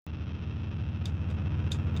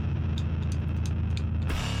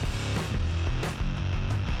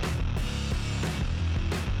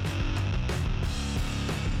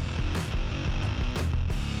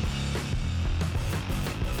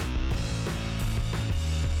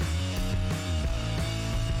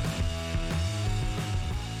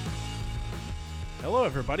Hello,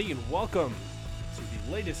 everybody, and welcome to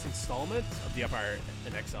the latest installment of the Empire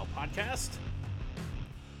and Exile podcast.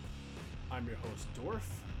 I'm your host, Dorf,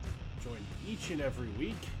 joined each and every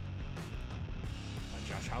week by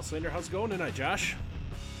Josh Houselander. How's it going tonight, Josh?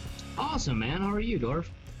 Awesome, man. How are you, Dorf?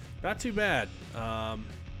 Not too bad.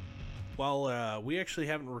 We actually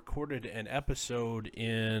haven't recorded an episode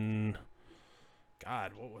in...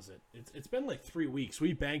 God, what was it? It's been like 3 weeks.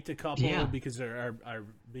 We banked a couple because our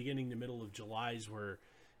beginning to middle of July's were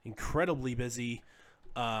incredibly busy.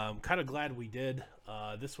 Kind of glad we did.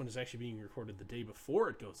 This one is actually being recorded the day before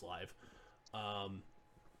it goes live.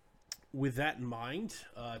 With that in mind,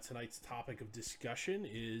 tonight's topic of discussion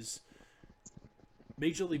is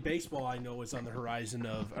Major League Baseball. I know is on the horizon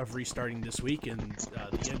of restarting this week, and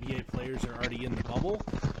the NBA players are already in the bubble.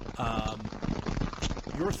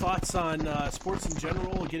 Your thoughts on sports in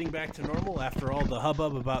general getting back to normal after all the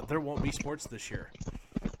hubbub about there won't be sports this year?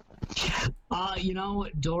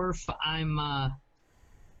 Dorf, I'm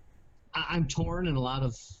torn in a lot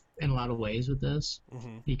of ways with this,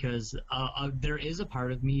 because there is a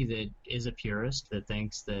part of me that is a purist that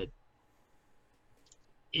thinks that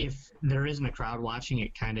if there isn't a crowd watching,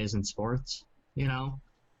 it kind of isn't sports,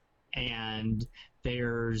 and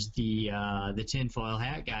there's the tinfoil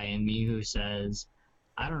hat guy in me who says,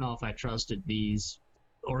 I don't know if I trusted these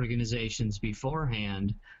organizations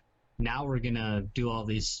beforehand. Now we're gonna do all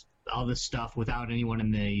this stuff without anyone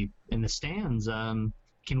in the stands.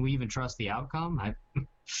 Can we even trust the outcome?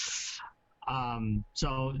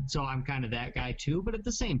 So I'm kind of that guy too. But at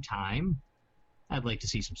the same time, I'd like to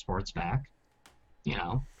see some sports back.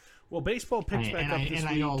 Well, baseball picks back up this week.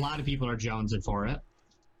 I know a lot of people are jonesing for it.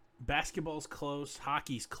 Basketball's close.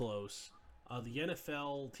 Hockey's close. The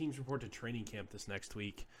NFL teams report to training camp this next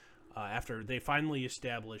week after they finally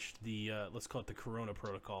established the, let's call it the Corona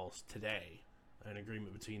protocols today, an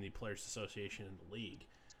agreement between the Players Association and the league.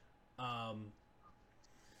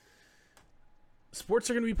 Sports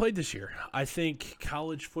are going to be played this year. I think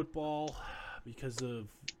college football, because of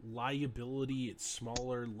liability at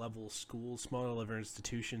smaller level schools, smaller level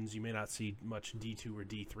institutions, you may not see much D2 or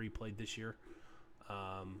D3 played this year.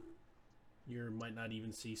 You might not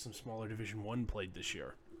even see some smaller Division I played this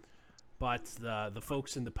year. But the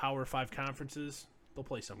folks in the Power 5 conferences, they'll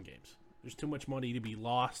play some games. There's too much money to be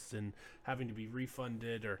lost and having to be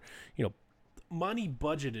refunded or, money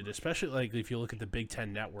budgeted, especially like if you look at the Big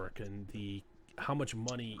Ten network and how much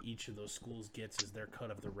money each of those schools gets as their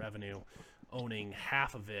cut of the revenue, owning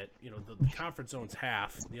half of it. The conference owns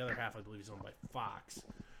half. The other half, I believe, is owned by Fox.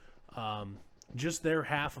 Just their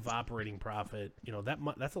half of operating profit,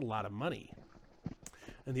 that's a lot of money.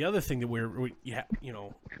 And the other thing that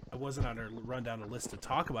I wasn't on our rundown list to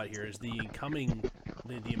talk about here is the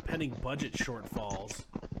impending budget shortfalls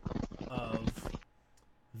of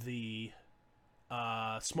the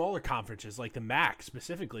smaller conferences, like the MAC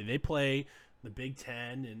specifically. They play the Big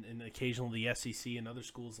Ten and occasionally the SEC and other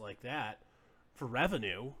schools like that for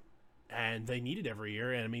revenue. And they need it every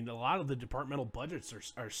year. And I mean, a lot of the departmental budgets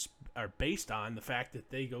are based on the fact that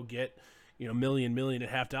they go get, $1.5 million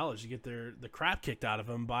to get the crap kicked out of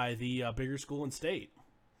them by the bigger school and state.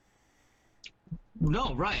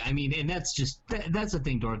 No, right. I mean, and that's the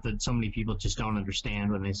thing, Dorth, that so many people just don't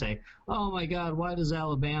understand when they say, oh my God, why does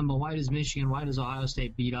Alabama, why does Michigan, why does Ohio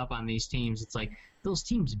State beat up on these teams? It's like, those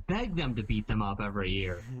teams beg them to beat them up every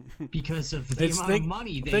year because of the amount of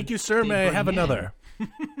money thank you, sir. May I have another?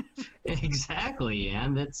 Exactly,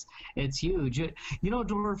 and it's huge.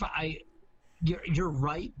 Dorf, you're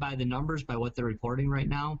right by the numbers, by what they're reporting right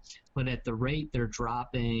now, but at the rate they're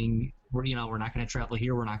dropping, we're not going to travel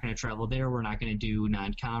here, we're not going to travel there, we're not going to do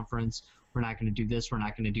non-conference, we're not going to do this, we're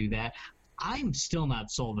not going to do that. I'm still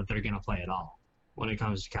not sold that they're going to play at all when it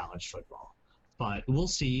comes to college football, but we'll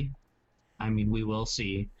see. I mean, we will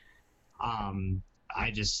see.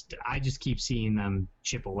 I just keep seeing them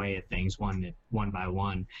chip away at things one by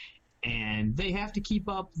one, and they have to keep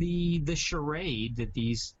up the charade that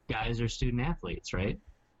these guys are student athletes, right?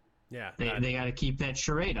 Yeah, they got to keep that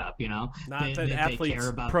charade up, Not they athletes, care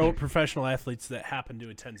about professional athletes that happen to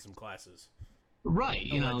attend some classes. Right,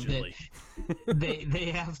 they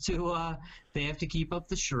have to keep up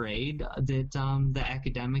the charade that the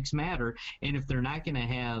academics matter, and if they're not going to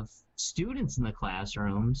have students in the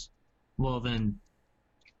classrooms, well then,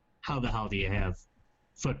 how the hell do you have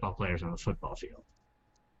football players on the football field?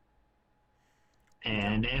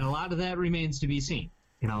 And a lot of that remains to be seen.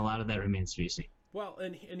 Well,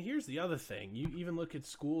 and here's the other thing. You even look at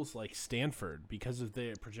schools like Stanford, because of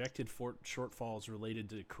the projected shortfalls related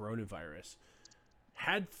to coronavirus,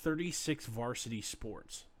 had 36 varsity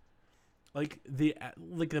sports. Like the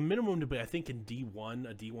minimum to be, I think in D1,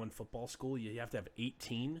 a D1 football school, you have to have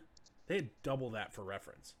 18. They had double that for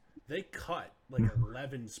reference. They cut like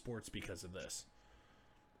 11 sports because of this.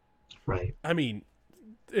 Right. I mean,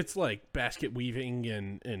 it's like basket weaving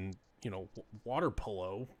and water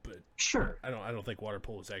polo, but Sure. I don't think water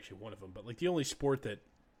polo is actually one of them. But like the only sport that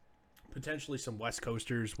potentially some West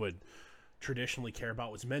Coasters would traditionally care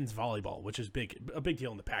about was men's volleyball, which is a big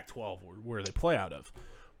deal in the Pac-12 where they play out of.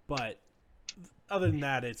 But other than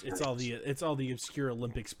that, it's all the obscure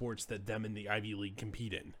Olympic sports that them and the Ivy League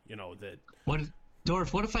compete in. What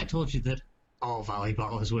if I told you that all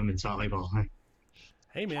volleyball is women's volleyball?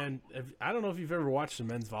 Hey man, I don't know if you've ever watched some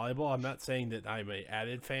men's volleyball. I'm not saying that I'm an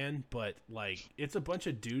avid fan, but like it's a bunch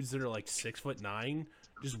of dudes that are like 6'9",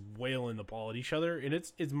 just wailing the ball at each other, and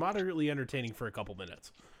it's moderately entertaining for a couple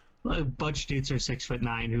minutes. Well, a bunch of dudes are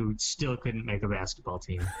 6'9" who still couldn't make a basketball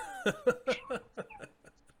team.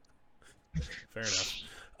 Fair enough.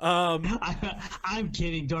 I'm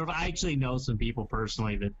kidding, Dorf. I actually know some people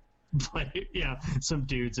personally that play, some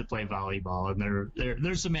dudes that play volleyball, and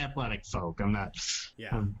they're some athletic folk. I'm not.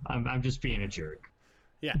 Yeah. I'm just being a jerk.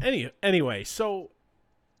 Yeah. Anyway, so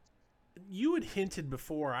you had hinted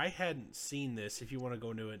before. I hadn't seen this. If you want to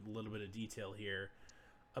go into a little bit of detail here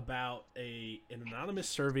about an anonymous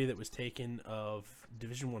survey that was taken of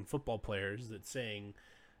Division I football players that's saying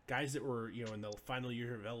guys that were in the final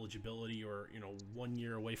year of eligibility or 1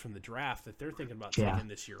 year away from the draft that they're thinking about taking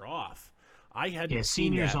this year off. I hadn't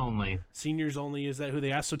seen seniors that. only. Seniors only, is that who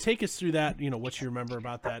they asked? So take us through that. What you remember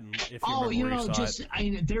about that, and if you remember where you saw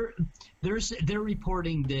it. They're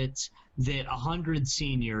reporting that 100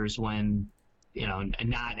 seniors, when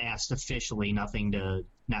not asked officially, not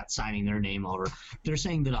signing their name over. They're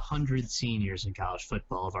saying that 100 seniors in college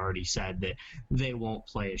football have already said that they won't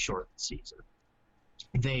play a short season.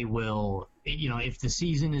 They will, if the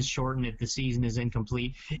season is shortened, if the season is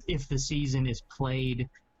incomplete, if the season is played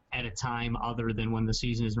at a time other than when the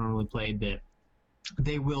season is normally played, that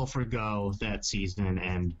they will forgo that season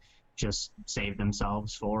and just save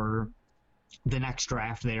themselves for the next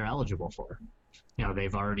draft they are eligible for.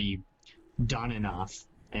 They've already done enough,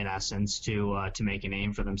 in essence, to make a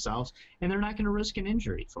name for themselves, and they're not going to risk an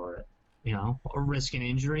injury for it. Or risk an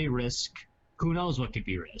injury, who knows what could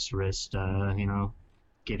be risked,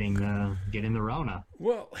 getting the Rona.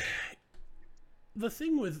 Well, the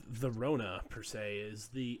thing with the Rona, per se, is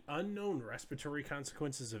the unknown respiratory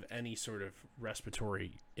consequences of any sort of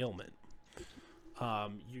respiratory ailment.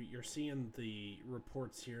 You're seeing the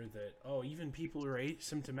reports here that, even people who are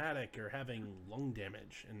asymptomatic are having lung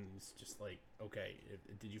damage. And it's just like, okay,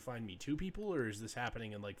 did you find me 2 people, or is this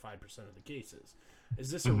happening in like 5% of the cases?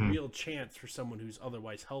 Is this a real chance for someone who's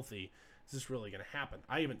otherwise healthy? Is this really going to happen?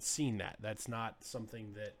 I haven't seen that. That's not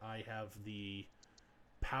something that I have the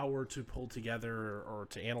power to pull together or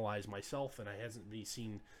to analyze myself, and I hasn't been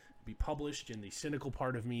seen be published. And the cynical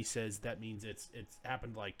part of me says that means it's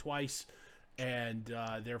happened like twice, and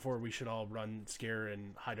therefore we should all run, scare,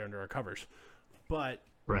 and hide under our covers. But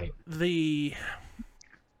right, there's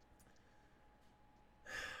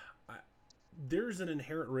an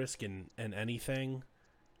inherent risk in anything,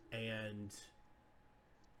 and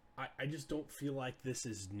I just don't feel like this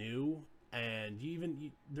is new. And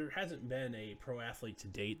there hasn't been a pro athlete to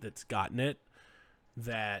date that's gotten it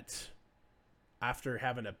that, after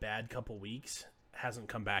having a bad couple weeks, hasn't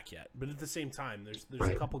come back yet. But at the same time, there's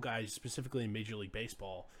a couple guys, specifically in Major League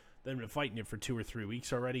Baseball, that have been fighting it for 2 or 3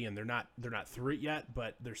 weeks already, and they're not through it yet,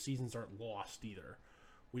 but their seasons aren't lost either.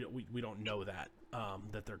 We don't know that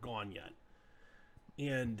they're gone yet.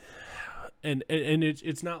 And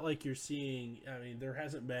it's not like you're seeing. I mean, there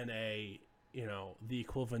hasn't been the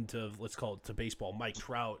equivalent of, let's call it to baseball, Mike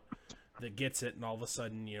Trout, that gets it and all of a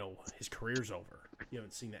sudden his career's over. You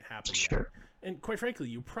haven't seen that happen yet. And quite frankly,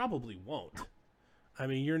 you probably won't. I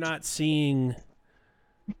mean, you're not seeing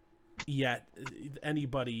yet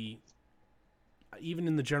anybody, even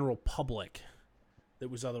in the general public, that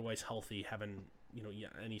was otherwise healthy having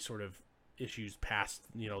any sort of issues past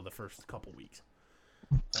the first couple weeks.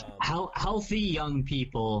 Healthy young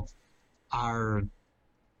people are,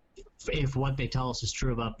 if what they tell us is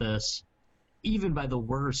true about this, even by the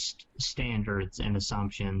worst standards and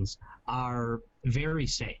assumptions, are very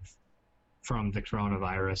safe from the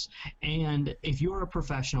coronavirus. And if you're a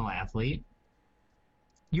professional athlete,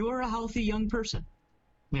 you are a healthy young person.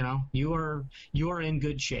 You are in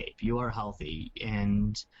good shape. You are healthy,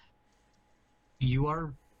 and you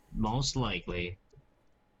are most likely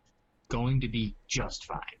going to be just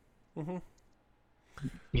fine. Mm-hmm.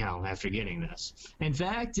 After getting this. In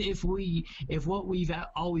fact, if what we've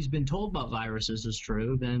always been told about viruses is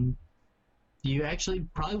true, then you actually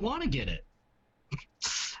probably want to get it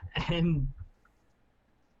and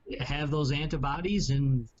have those antibodies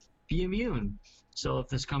and be immune. So if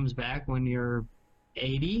this comes back when you're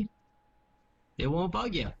 80, it won't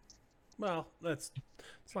bug you. Well, it's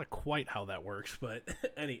not quite how that works, but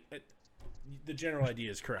the general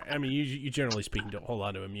idea is correct. I mean, you generally speaking don't hold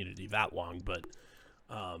on to immunity that long, but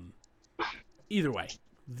either way,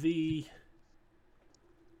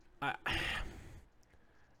 I,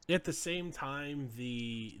 at the same time,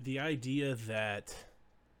 the idea that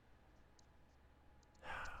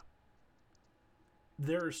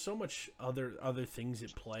there are so much other things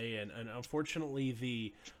at play, and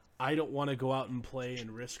unfortunately, I don't want to go out and play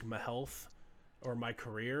and risk my health or my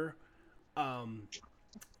career,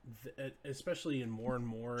 especially in more and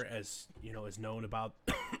more as is known about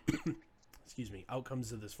excuse me,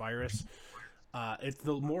 outcomes of this virus. It's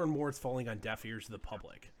the more and more it's falling on deaf ears of the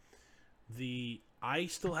public. I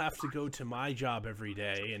still have to go to my job every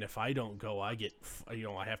day, and if I don't go, I get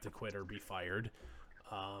I have to quit or be fired.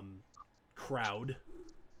 Crowd,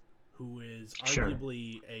 who is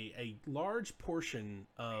arguably a large portion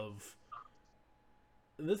of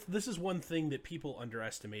this is one thing that people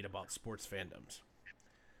underestimate about sports fandoms.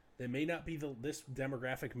 They may not be this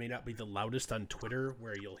demographic may not be the loudest on Twitter,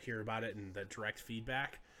 where you'll hear about it and the direct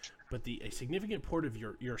feedback, but a significant part of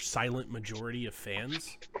your silent majority of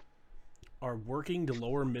fans are working to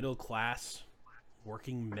lower middle class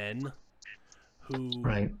working men who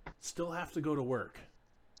still have to go to work.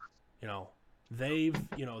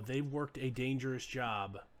 They've worked a dangerous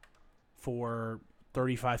job for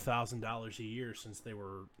 $35,000 a year since they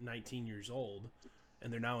were 19 years old,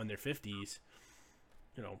 and they're now in their 50s.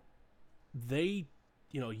 You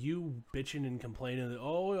bitching and complaining that,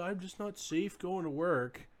 oh, I'm just not safe going to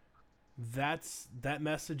work. That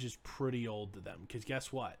message is pretty old to them, because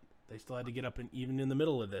guess what? They still had to get up, and even in the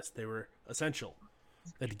middle of this, they were essential.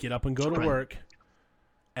 They had to get up and go to work,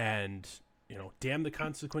 and damn the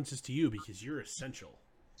consequences to you, because you're essential.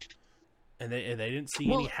 And they didn't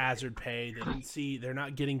see any hazard pay. They're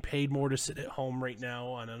not getting paid more to sit at home right now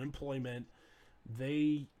on unemployment.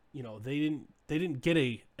 They didn't get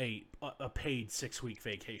a paid 6-week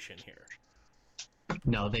vacation here.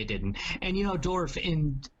 No, they didn't. And Dorf,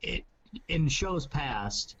 in shows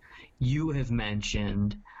past, you have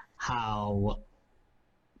mentioned how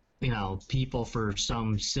people, for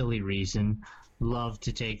some silly reason, love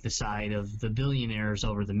to take the side of the billionaires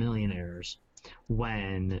over the millionaires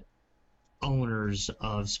when owners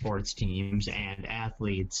of sports teams and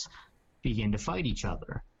athletes begin to fight each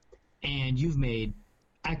other. And you've made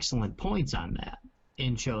excellent points on that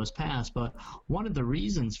in shows past, but one of the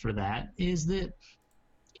reasons for that is that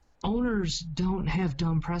owners don't have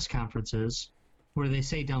dumb press conferences where they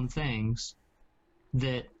say dumb things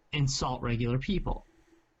that insult regular people.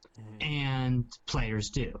 And players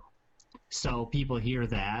do. So people hear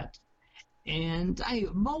that, and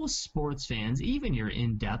most sports fans, even your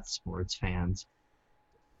in-depth sports fans,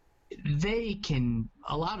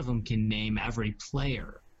 a lot of them can name every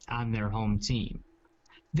player on their home team.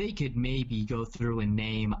 They could maybe go through and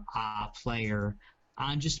name a player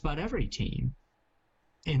on just about every team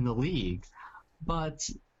in the league, but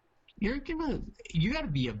you got to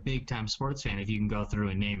be a big-time sports fan if you can go through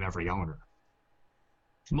and name every owner.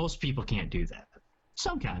 Most people can't do that.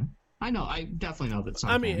 Some can. I definitely know that some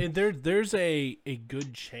can. I mean, there's a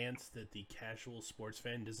good chance that the casual sports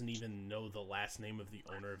fan doesn't even know the last name of the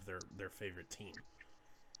owner of their favorite team.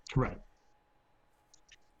 Right.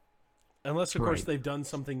 Unless, of course, they've done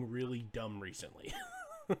something really dumb recently.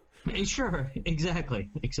 Sure, exactly.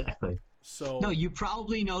 So no, you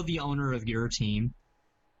probably know the owner of your team.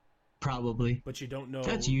 Probably. But you don't know.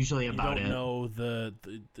 That's usually about it. You don't know the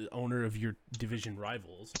owner of your division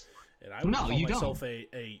rivals. And I would call myself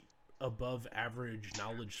a above average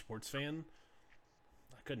knowledge sports fan.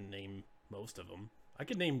 I couldn't name most of them. I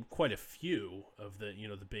could name quite a few of the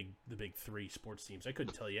big three sports teams. I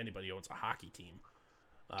couldn't tell you anybody who owns a hockey team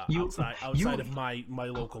outside of my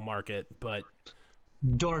local market. But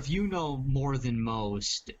Dorf, you know more than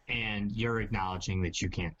most, and you're acknowledging that you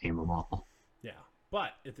can't name them all. Yeah,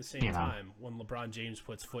 but at the same time, when LeBron James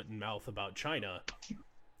puts foot in mouth about China,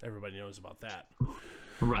 everybody knows about that.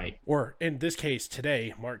 Right. Or in this case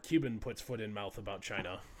today, Mark Cuban puts foot in mouth about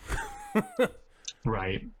China.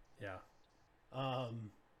 Right. Yeah.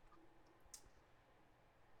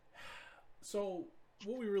 So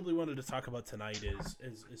what we really wanted to talk about tonight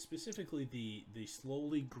is specifically the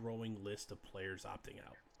slowly growing list of players opting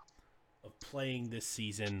out of playing this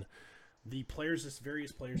season. The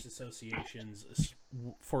various players associations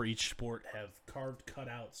for each sport have carved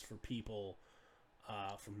cutouts for people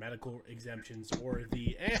for medical exemptions, or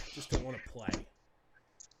the just don't want to play,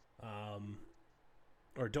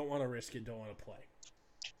 or don't want to risk it, don't want to play.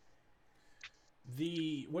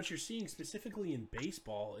 What you're seeing specifically in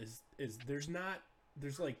baseball is there's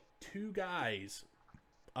like two guys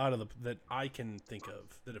out of that I can think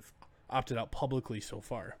of that have opted out publicly so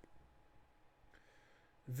far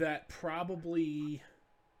that probably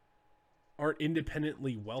aren't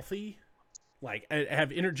independently wealthy, like have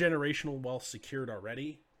intergenerational wealth secured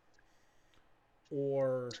already,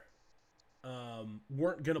 or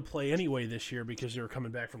weren't going to play anyway this year because they were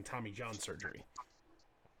coming back from Tommy John surgery.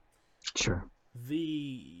 Sure.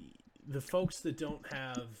 The folks that don't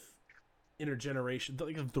have intergeneration,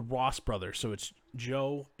 like the Ross brothers, so it's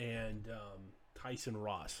Joe and Tyson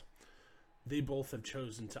Ross. They both have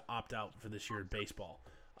chosen to opt out for this year in baseball.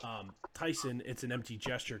 Tyson, it's an empty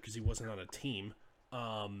gesture because he wasn't on a team.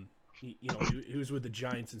 He was with the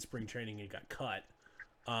Giants in spring training and got cut.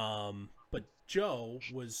 But Joe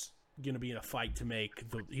was going to be in a fight to make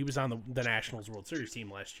he was on the Nationals World Series team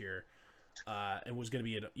last year, and was going to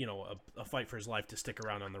be a fight for his life to stick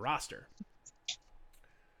around on the roster.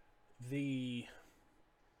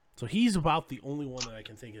 So he's about the only one that I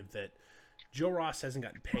can think of that. Joe Ross hasn't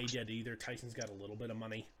gotten paid yet either. Tyson's got a little bit of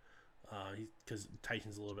money because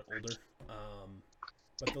Tyson's a little bit older.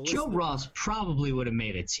 But Joe Ross probably would have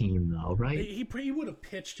made a team, though, right? He would have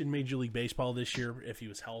pitched in Major League Baseball this year if he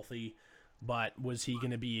was healthy. But was he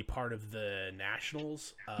going to be a part of the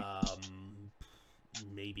Nationals?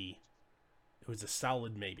 Maybe. It was a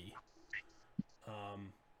solid maybe.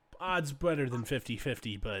 Odds better than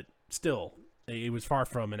 50-50, but still, it was far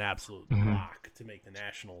from an absolute lock to make the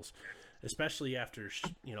Nationals, especially after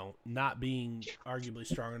not being arguably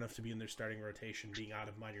strong enough to be in their starting rotation, being out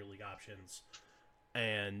of minor league options,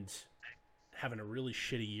 and having a really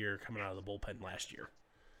shitty year coming out of the bullpen last year.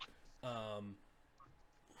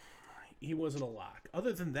 He wasn't a lock.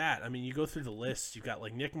 Other than that, I mean, you go through the list, you've got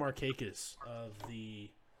like Nick Markakis of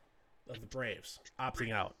the Braves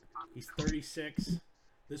opting out. He's 36.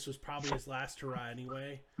 This was probably his last hurrah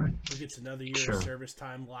anyway. He gets another year of service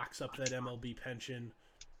time, locks up that MLB pension,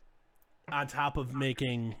 on top of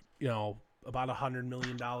making, about $100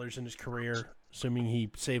 million in his career, assuming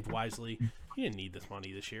he saved wisely. He didn't need this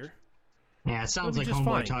money this year. Yeah, it sounds like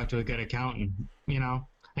homeboy talked to a good accountant,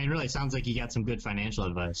 And really, it sounds like he got some good financial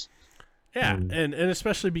advice. Yeah, and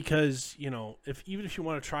especially because, even if you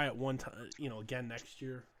want to try it one time, again next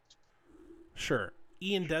year, sure.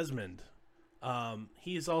 Ian Desmond.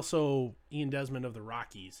 He is also Ian Desmond of the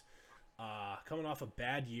Rockies, coming off a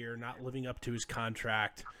bad year, not living up to his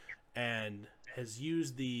contract, and has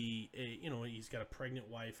used he's got a pregnant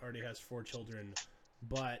wife, already has 4 children,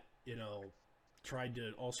 but, tried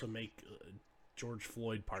to also make George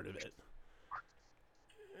Floyd part of it.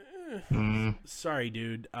 Sorry,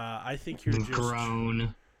 dude. I think you're just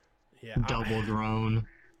grown. Yeah, double grown.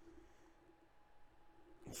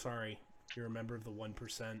 Sorry, you're a member of the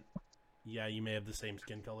 1%. Yeah, you may have the same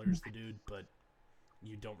skin color as the dude, but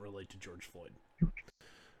you don't relate to George Floyd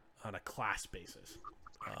on a class basis.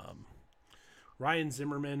 Ryan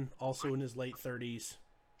Zimmerman, also in his late 30s,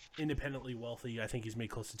 independently wealthy. I think he's made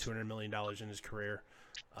close to $200 million in his career.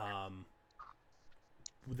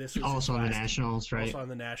 This was also on the Nationals, right? Also on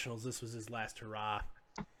the Nationals. This was his last hurrah.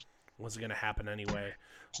 Wasn't going to happen anyway.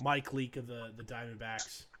 Mike Leake of the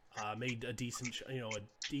Diamondbacks made a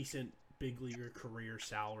decent big leaguer career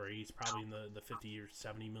salary. He's probably in the $50 or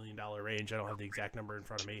 $70 million range. I don't have the exact number in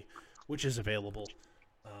front of me, which is available.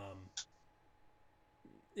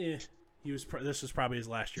 This was probably his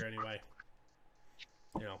last year anyway.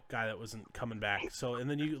 Guy that wasn't coming back. So, and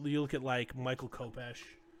then you look at like Michael Kopech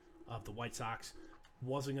of the White Sox.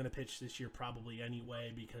 Wasn't going to pitch this year probably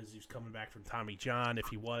anyway because he was coming back from Tommy John. If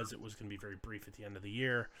he was, it was going to be very brief at the end of the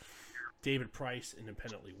year. David Price,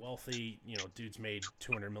 independently wealthy. Dude's made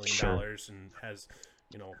 $200 million and has,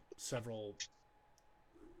 several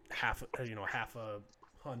half a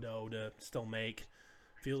hundo to still make.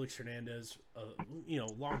 Felix Hernandez,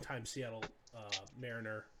 longtime Seattle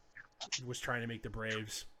Mariner, was trying to make the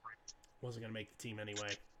Braves. Wasn't going to make the team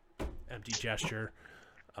anyway. Empty gesture.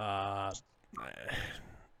 And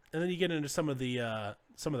then you get into some of the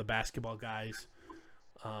basketball guys.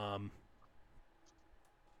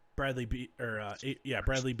 Bradley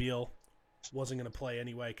Beal wasn't going to play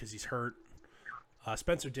anyway because he's hurt.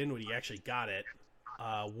 Spencer Dinwiddie actually got it.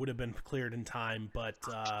 Would have been cleared in time, but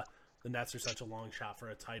the Nets are such a long shot for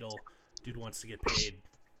a title. Dude wants to get paid.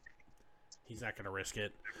 He's not going to risk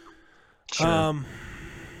it. Sure.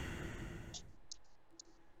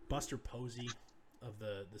 Buster Posey of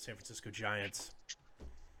the San Francisco Giants,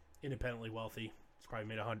 independently wealthy. He's probably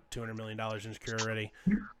made $200 million in his career already.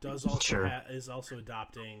 Does also is also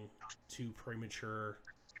adopting 2 premature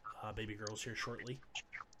baby girls here shortly.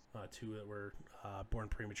 2 that were born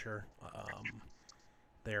premature.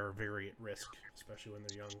 They're very at risk, especially when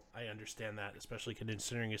they're young. I understand that, especially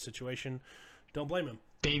considering his situation. Don't blame him.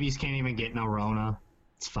 Babies can't even get no Rona.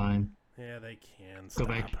 It's fine. Yeah, they can. Go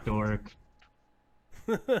back to work.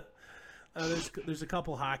 There's a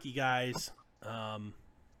couple hockey guys.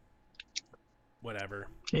 Whatever.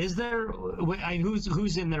 Is there?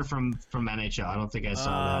 Who's in there from NHL? I don't think I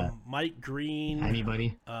saw that. Mike Green.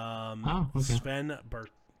 Anybody? Okay. Sven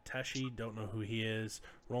Berteshi. Don't know who he is.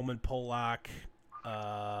 Roman Polak.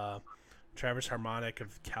 Travis Harmonic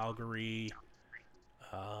of Calgary.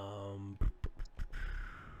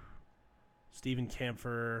 Stephen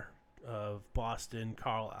Kampfer of Boston.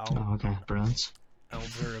 Carl Bruins.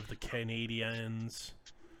 Elder of the Canadiens.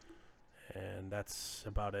 And that's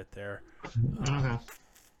about it there. Okay.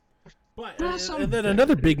 But and then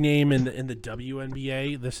another big name in the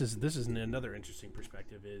WNBA. This is another interesting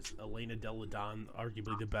perspective. Is Elena Delle Donne,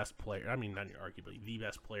 arguably the best player? I mean, not arguably the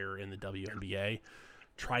best player in the WNBA.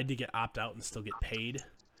 Tried to get opt out and still get paid.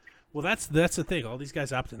 Well, that's the thing. All these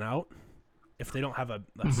guys opting out. If they don't have a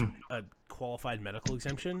qualified medical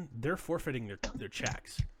exemption, they're forfeiting their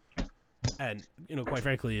checks. And quite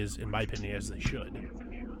frankly, is in my opinion, as they should.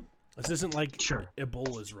 This isn't like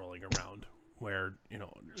Ebola is rolling around, where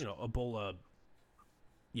Ebola,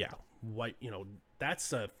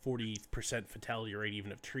 that's a 40% fatality rate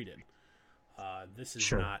even if treated. This is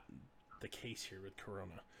not the case here with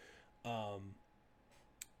Corona.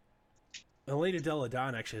 Elena Delle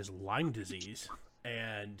Donne actually has Lyme disease,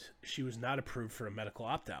 and she was not approved for a medical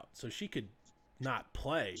opt-out, so she could not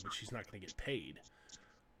play, but she's not going to get paid,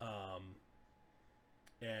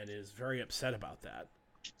 and is very upset about that.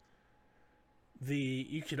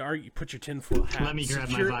 You could argue, put your tinfoil hat. Let me grab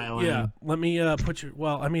my violin. Yeah, let me put your.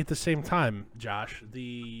 Well, I mean, at the same time, Josh,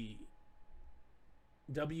 the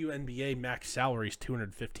WNBA max salary is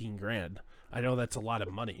 $215,000. I know that's a lot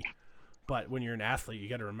of money, but when you're an athlete, you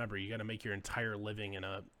got to remember you got to make your entire living in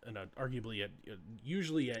a arguably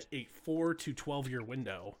usually a 4 to 12 year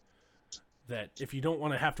window. That if you don't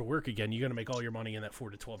want to have to work again, you got to make all your money in that 4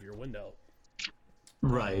 to 12 year window.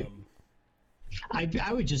 Right.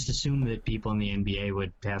 I would just assume that people in the NBA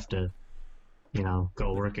would have to,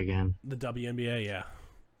 go work again. The WNBA, yeah.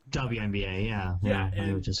 WNBA, yeah.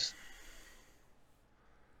 And would just.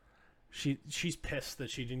 She's pissed that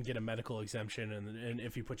she didn't get a medical exemption, and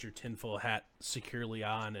if you put your tinfoil hat securely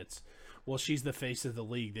on, she's the face of the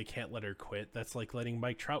league. They can't let her quit. That's like letting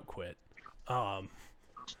Mike Trout quit.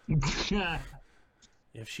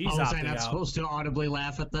 If she's opting was I not supposed to audibly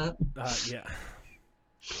laugh at that? Yeah.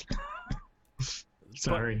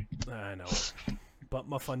 Sorry. I know. But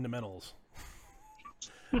my fundamentals.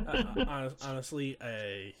 Honestly,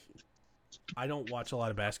 I don't watch a lot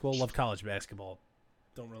of basketball. Love college basketball.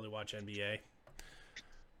 Don't really watch NBA.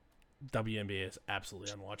 WNBA is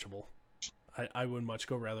absolutely unwatchable. I would much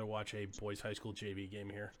rather watch a boys high school JV game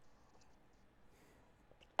here.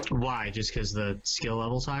 Why? Just because the skill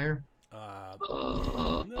level's higher?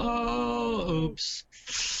 Oops.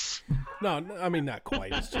 No, I mean, not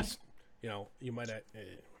quite. It's just, you might not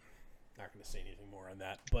going to say anything more on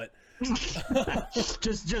that, but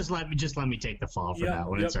just let me take the fall for that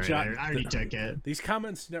one. It's all right. I already took it. These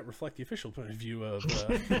comments do not reflect the official point of view of.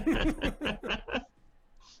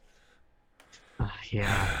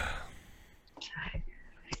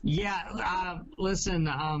 Listen.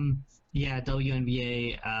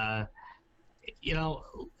 WNBA.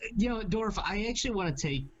 Dorf. I actually want to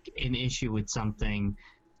take an issue with something,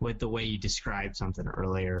 with the way you described something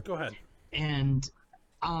earlier. Go ahead. And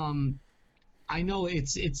I know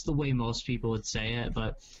it's the way most people would say it,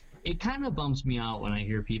 but it kind of bums me out when I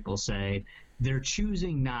hear people say they're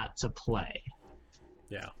choosing not to play.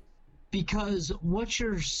 Yeah. Because what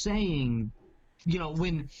you're saying,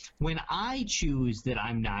 when I choose that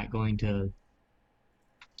I'm not going to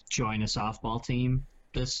join a softball team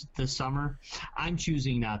this summer, I'm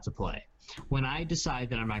choosing not to play. When I decide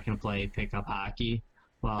that I'm not going to play pickup hockey,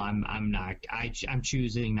 well, I'm not. I'm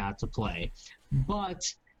choosing not to play. But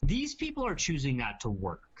these people are choosing not to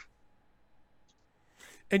work.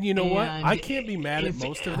 And you know what? I can't be mad at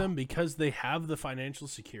most of them because they have the financial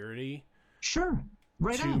security. Sure.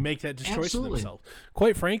 Right to on. make that choice for themselves.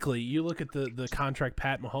 Quite frankly, you look at the contract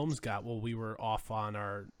Pat Mahomes got while we were off on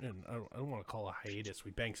our, and I don't want to call it a hiatus.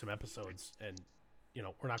 We banked some episodes, and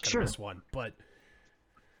we're not going to miss one. But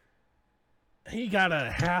he got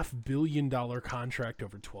a $500 million contract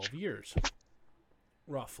over 12 years,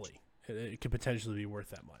 roughly. It could potentially be worth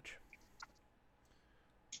that much.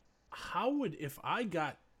 how would, if I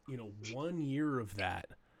got, 1 year of that,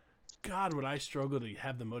 God, would I struggle to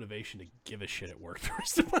have the motivation to give a shit at work the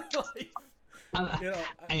rest of my life? You know,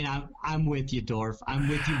 And I'm with you, Dorf. I'm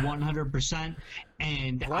with you 100%.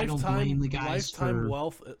 And I don't blame the guys lifetime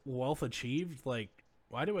for wealth achieved. Like,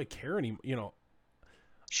 why do I care anymore?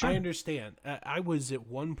 sure. I understand. I was at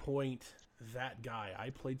one point that guy. I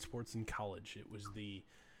played sports in college.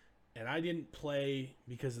 And I didn't play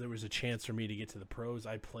because there was a chance for me to get to the pros.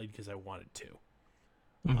 I played because I wanted to.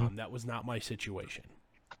 Mm-hmm. That was not my situation.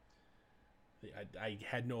 I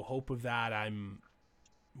had no hope of that.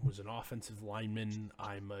 Was an offensive lineman.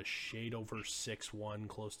 I'm a shade over 6'1",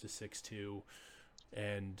 close to 6'2",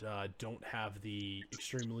 and don't have the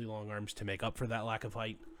extremely long arms to make up for that lack of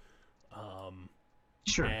height.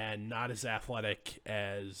 Sure. And not as athletic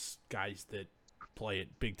as guys that play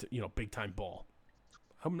at big time ball.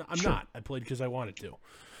 I'm Sure. not. I played because I wanted to.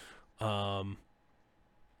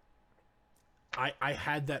 I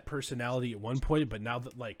had that personality at one point, but now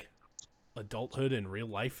that like adulthood and real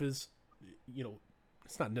life is,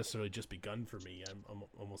 it's not necessarily just begun for me. I'm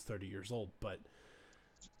almost 30 years old, but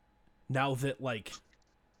now that like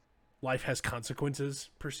life has consequences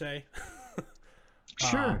per se,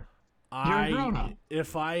 Sure. You're a grown up.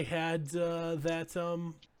 if I had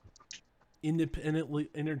that independently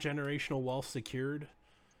intergenerational wealth secured,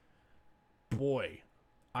 boy,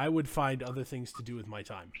 I would find other things to do with my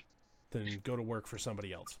time than go to work for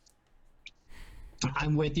somebody else.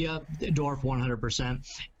 I'm with you, Dorf, 100%,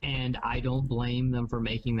 and I don't blame them for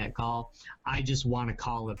making that call. I just want to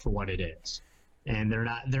call it for what it is, and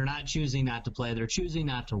they're not choosing not to play. They're choosing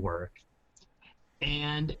not to work.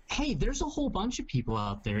 And hey, there's a whole bunch of people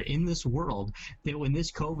out there in this world that when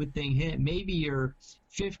this COVID thing hit, maybe you're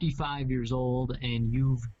 55 years old and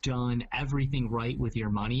you've done everything right with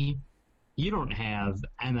your money. You don't have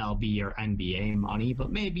MLB or NBA money,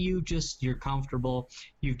 but maybe you're comfortable.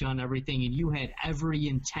 You've done everything and you had every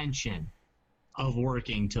intention of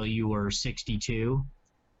working till you were 62.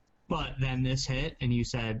 But then this hit and you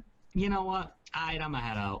said, you know what? I'm going to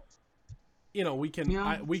head out.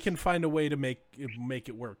 We can find a way to make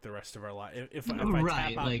it work the rest of our life. If I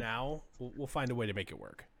tap out now, we'll find a way to make it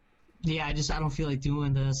work. Yeah, I don't feel like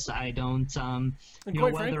doing this. I don't. And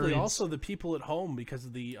quite frankly, also the people at home, because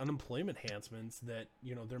of the unemployment enhancements that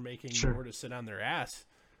they're making more to sit on their ass.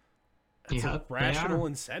 It's a rational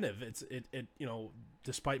incentive. It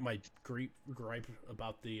despite my gripe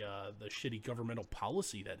about the shitty governmental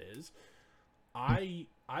policy that is, I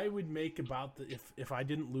would make about if I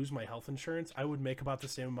didn't lose my health insurance, I would make about the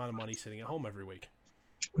same amount of money sitting at home every week.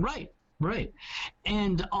 Right.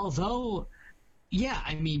 And although, yeah,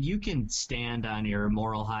 I mean, you can stand on your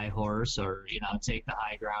moral high horse or, take the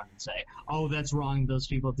high ground and say, oh, that's wrong. Those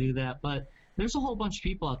people do that. But there's a whole bunch of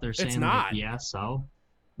people out there saying, it's not. Like, yeah, so.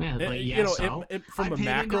 Yeah, from I a paid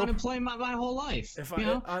macro into unemployment my whole life. There's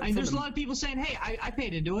a lot of people saying, hey, I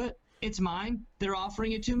paid into it. It's mine. They're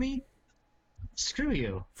offering it to me. Screw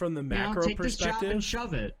you. From the macro take perspective, this job and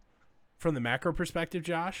shove it. From the macro perspective,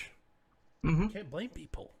 Josh, mm-hmm. You can't blame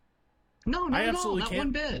people. No, I absolutely not can't.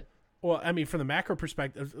 one bit. Well, I mean, from the macro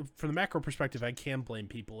perspective, I can blame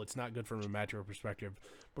people. It's not good from a macro perspective,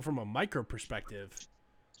 but from a micro perspective,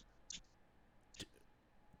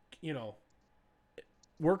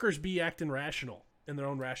 workers be acting rational in their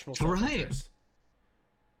own rational self-interest. Right.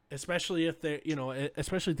 Especially if they,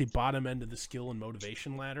 especially at the bottom end of the skill and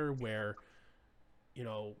motivation ladder, where,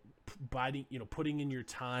 putting in your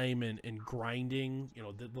time and grinding,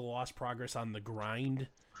 the lost progress on the grind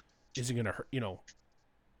isn't going to hurt,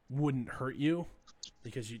 wouldn't hurt you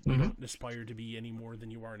because you don't aspire to be any more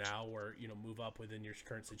than you are now, or, move up within your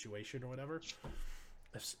current situation or whatever.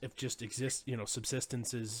 If just exists,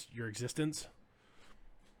 subsistence is your existence.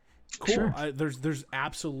 Cool. Sure. There's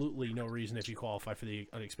absolutely no reason, if you qualify for the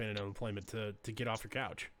unexpanded unemployment, to get off your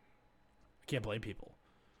couch. I can't blame people.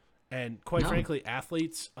 And quite frankly,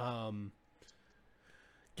 athletes,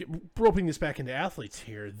 roping this back into athletes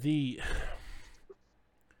here, these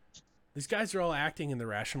guys are all acting in the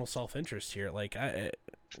rational self-interest here. Like,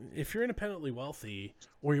 if you're independently wealthy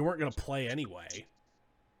or you weren't going to play anyway,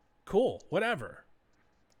 cool, whatever.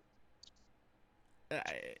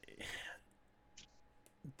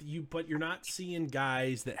 But you're not seeing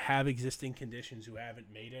guys that have existing conditions who haven't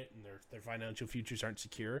made it and their financial futures aren't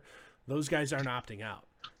secure. Those guys aren't opting out.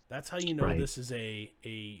 That's how you know this is a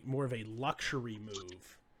more of a luxury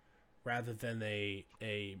move rather than a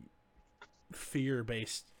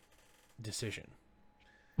fear-based decision.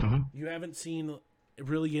 Mm-hmm. You haven't seen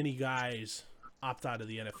really any guys opt out of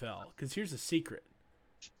the NFL, because here's the secret.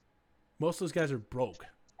 Most of those guys are broke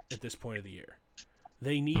at this point of the year.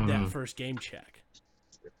 They need that first game check.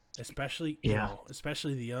 especially Yeah.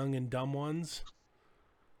 especially the young and dumb ones,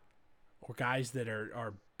 or guys that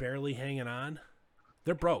are barely hanging on.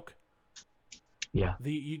 They're broke. Yeah.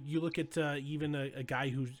 You look at even a guy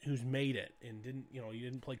who's made it and he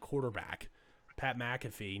didn't play quarterback, Pat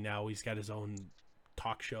McAfee. Now he's got his own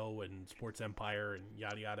talk show and Sports Empire and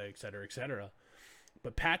yada yada, et cetera, et cetera.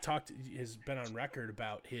 But Pat has been on record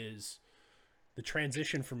about the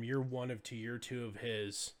transition from year one to year two of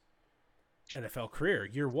his NFL career.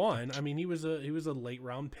 Year one, I mean, he was a late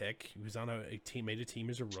round pick. He was on a team, made a team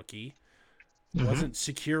as a rookie. Wasn't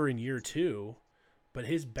secure in year two, but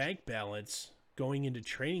his bank balance going into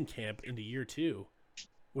training camp into year two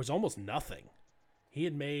was almost nothing. He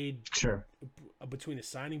had made between his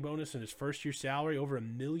signing bonus and his first year salary over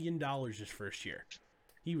 $1 million his first year.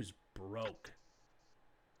 He was broke.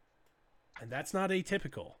 And that's not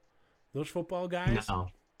atypical. Those football guys. No.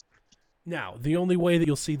 Now, the only way that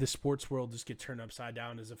you'll see the sports world just get turned upside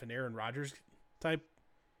down is if an Aaron Rodgers type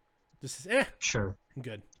just says, Sure. I'm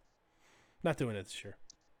good. Not doing it this year.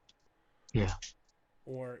 Yeah.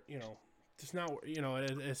 Or, just not,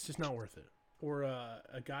 it's just not worth it. Or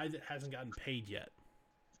a guy that hasn't gotten paid yet.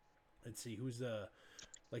 Let's see, who's the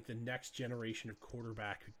next generation of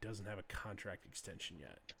quarterback who doesn't have a contract extension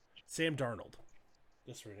yet? Sam Darnold,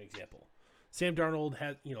 just for an example. Sam Darnold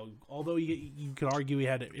had, although you could argue he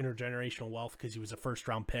had intergenerational wealth because he was a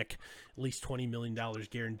first-round pick, at least $20 million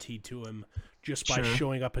guaranteed to him just by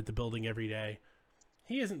showing up at the building every day.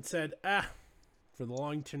 He hasn't said, for the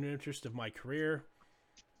long-term interest of my career,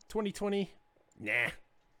 2020, nah,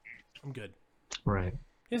 I'm good. Right.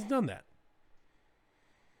 He hasn't done that.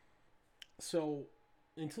 So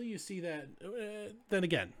until you see that, then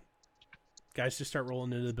again, guys just start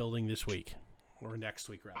rolling into the building this week, or next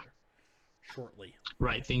week rather, shortly.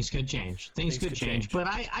 Right. Things could change. Things could change. But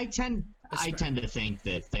I tend to think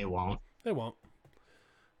that they won't. They won't.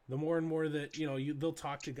 The more and more that they'll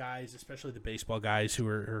talk to guys, especially the baseball guys who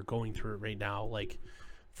are going through it right now. Like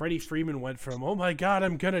Freddie Freeman went from "Oh my God,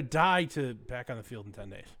 I'm gonna die" to back on the field in 10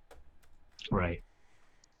 days. Right.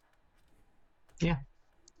 Yeah.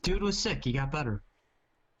 Dude was sick. He got better.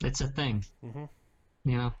 It's a thing. Mm-hmm.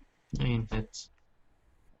 I mean,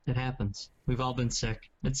 it happens. We've all been sick.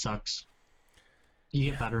 It sucks. You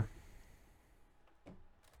get better.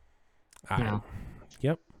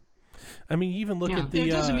 Yep. I mean, even look at the. It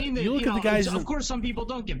doesn't mean that you look at the guys. Of course, some people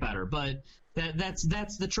don't get better, but that's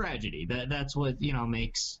the tragedy. That's what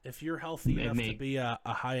makes. If you're healthy enough to be a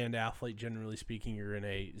high-end athlete, generally speaking, you're in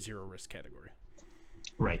a zero risk category.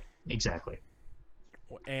 Right. Exactly.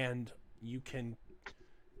 And you can,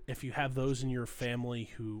 if you have those in your family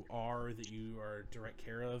that you are direct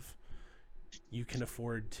care of, you can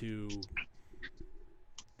afford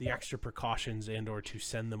the extra precautions or to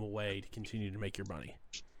send them away to continue to make your money.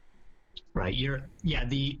 Right.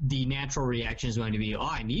 The natural reaction is going to be,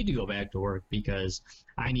 I need to go back to work because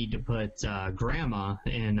I need to put grandma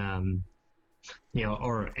in, I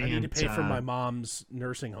need to pay for my mom's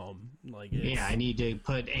nursing home. I need to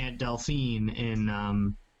put Aunt Delphine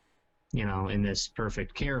in, in this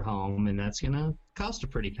perfect care home, and that's going to cost a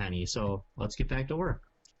pretty penny. So let's get back to work.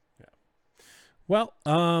 Yeah. Well,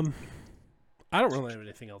 I don't really have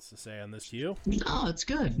anything else to say on this. You? No, it's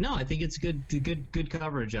good. No, I think it's good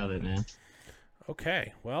coverage of it, man.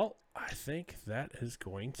 Okay. Well, I think that is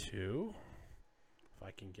going to, if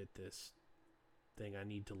I can get this thing I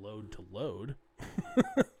need to load.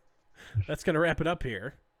 That's going to wrap it up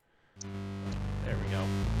here. There we go.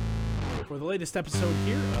 For the latest episode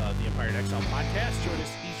here of the Empire in Exile podcast, join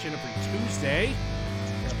us each and every Tuesday.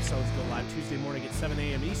 Our episodes go live Tuesday morning at 7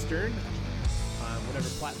 a.m. Eastern on whatever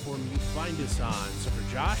platform you find us on. So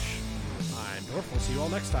for Josh, I'm Dorf. We'll see you all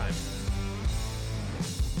next time.